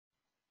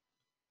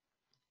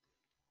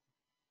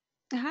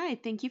Hi,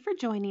 thank you for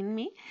joining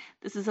me.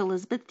 This is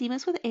Elizabeth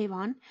Demas with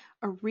Avon,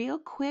 a real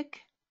quick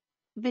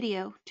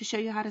video to show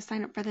you how to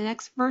sign up for the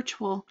next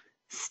virtual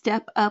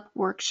Step Up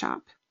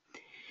workshop.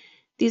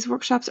 These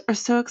workshops are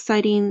so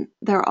exciting.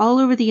 They're all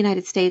over the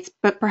United States,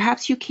 but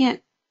perhaps you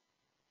can't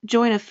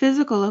join a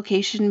physical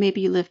location.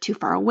 Maybe you live too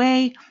far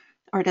away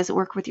or it doesn't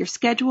work with your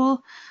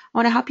schedule. I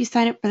want to help you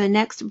sign up for the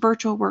next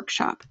virtual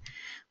workshop,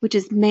 which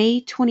is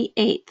May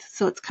 28th.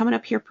 So it's coming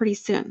up here pretty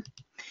soon.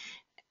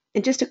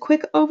 And just a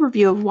quick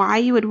overview of why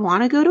you would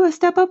want to go to a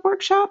Step Up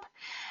workshop.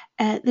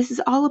 This is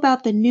all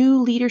about the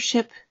new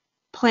leadership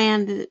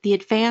plan, the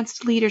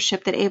advanced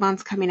leadership that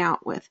Avon's coming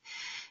out with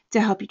to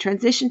help you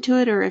transition to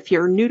it, or if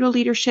you're new to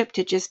leadership,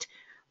 to just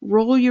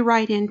roll you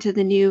right into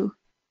the new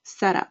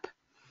setup.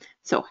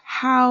 So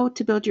how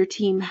to build your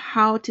team,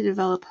 how to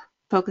develop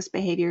focused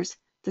behaviors,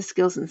 the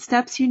skills and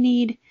steps you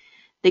need,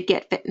 the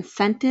Get Fit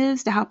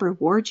incentives to help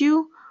reward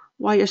you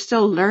while you're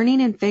still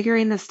learning and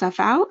figuring this stuff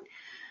out,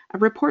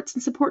 reports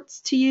and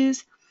supports to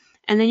use,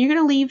 and then you're going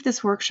to leave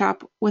this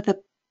workshop with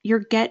your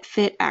Get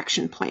Fit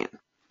action plan,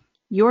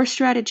 your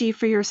strategy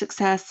for your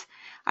success,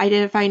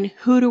 identifying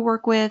who to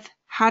work with,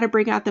 how to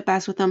bring out the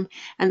best with them,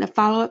 and the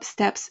follow-up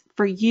steps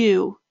for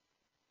you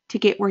to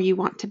get where you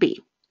want to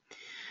be.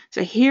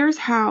 So here's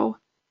how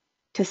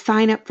to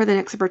sign up for the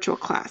next virtual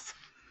class.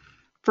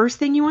 First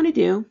thing you want to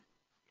do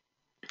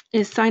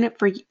is sign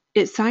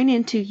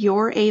into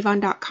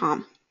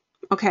youravon.com.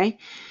 Okay?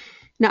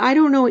 Now, I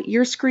don't know what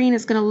your screen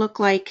is going to look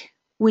like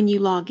when you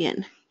log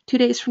in. 2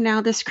 days from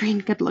now, this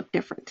screen could look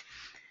different.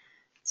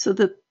 So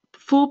the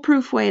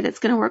foolproof way that's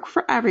going to work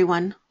for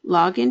everyone,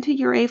 log into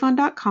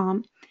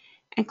youravon.com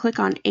and click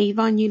on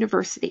Avon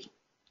University.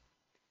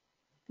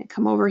 And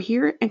come over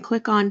here and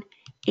click on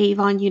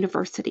Avon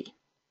University.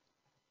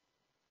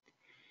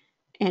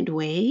 And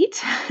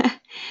wait.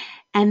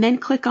 And then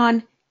click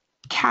on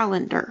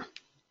Calendar.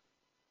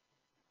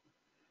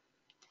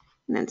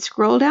 And then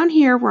scroll down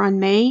here. We're on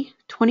May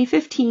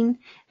 2015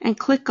 and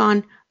click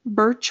on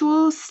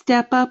Virtual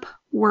Step Up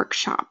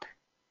Workshop.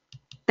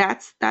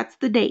 That's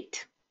the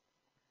date.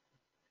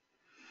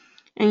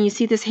 And you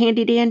see this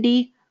handy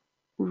dandy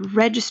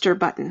register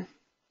button.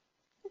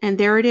 And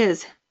there it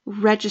is,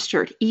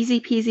 registered, easy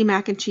peasy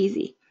mac and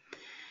cheesy.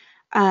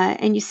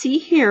 And you see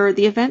here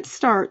the event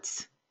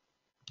starts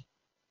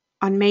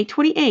on May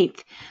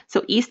 28th.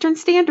 So Eastern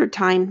Standard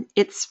Time,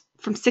 it's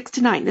from 6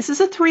 to 9. This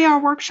is a 3-hour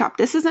workshop.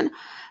 This isn't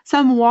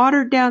some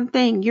watered down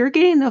thing. You're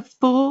getting the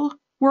full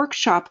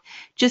workshop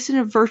just in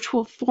a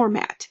virtual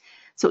format.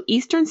 So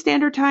Eastern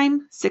Standard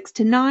Time, 6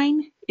 to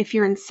 9. If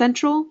you're in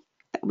Central,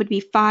 that would be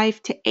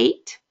 5 to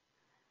 8.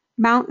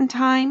 Mountain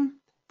Time,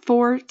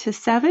 4 to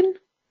 7.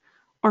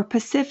 Or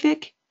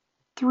Pacific,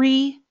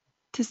 3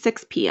 to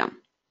 6 p.m.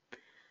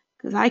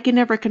 Because I can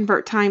never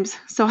convert times,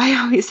 so I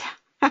always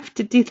have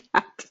to do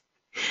that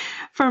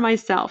for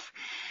myself.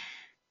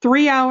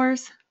 3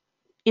 hours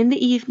in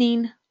the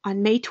evening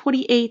on May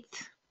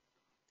 28th.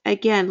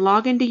 Again,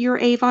 log into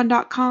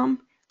youravon.com,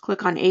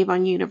 click on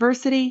Avon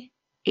University,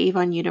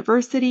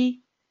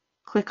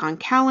 click on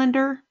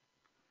Calendar,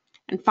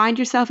 and find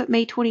yourself at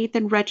May 28th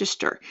and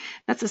register.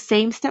 That's the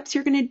same steps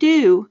you're going to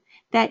do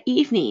that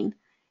evening,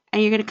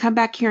 and you're going to come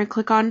back here and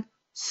click on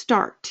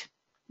Start.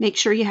 Make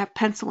sure you have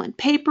pencil and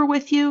paper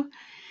with you,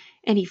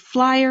 any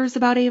flyers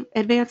about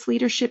advanced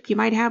leadership you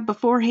might have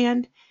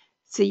beforehand,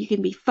 so you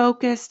can be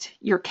focused,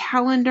 your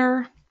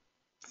calendar,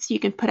 so you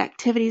can put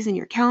activities in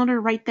your calendar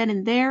right then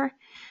and there.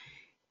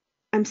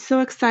 I'm so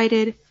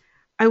excited.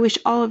 I wish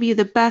all of you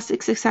the best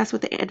success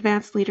with the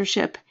advanced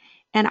leadership,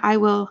 and I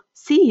will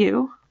see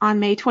you on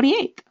May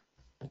 28th.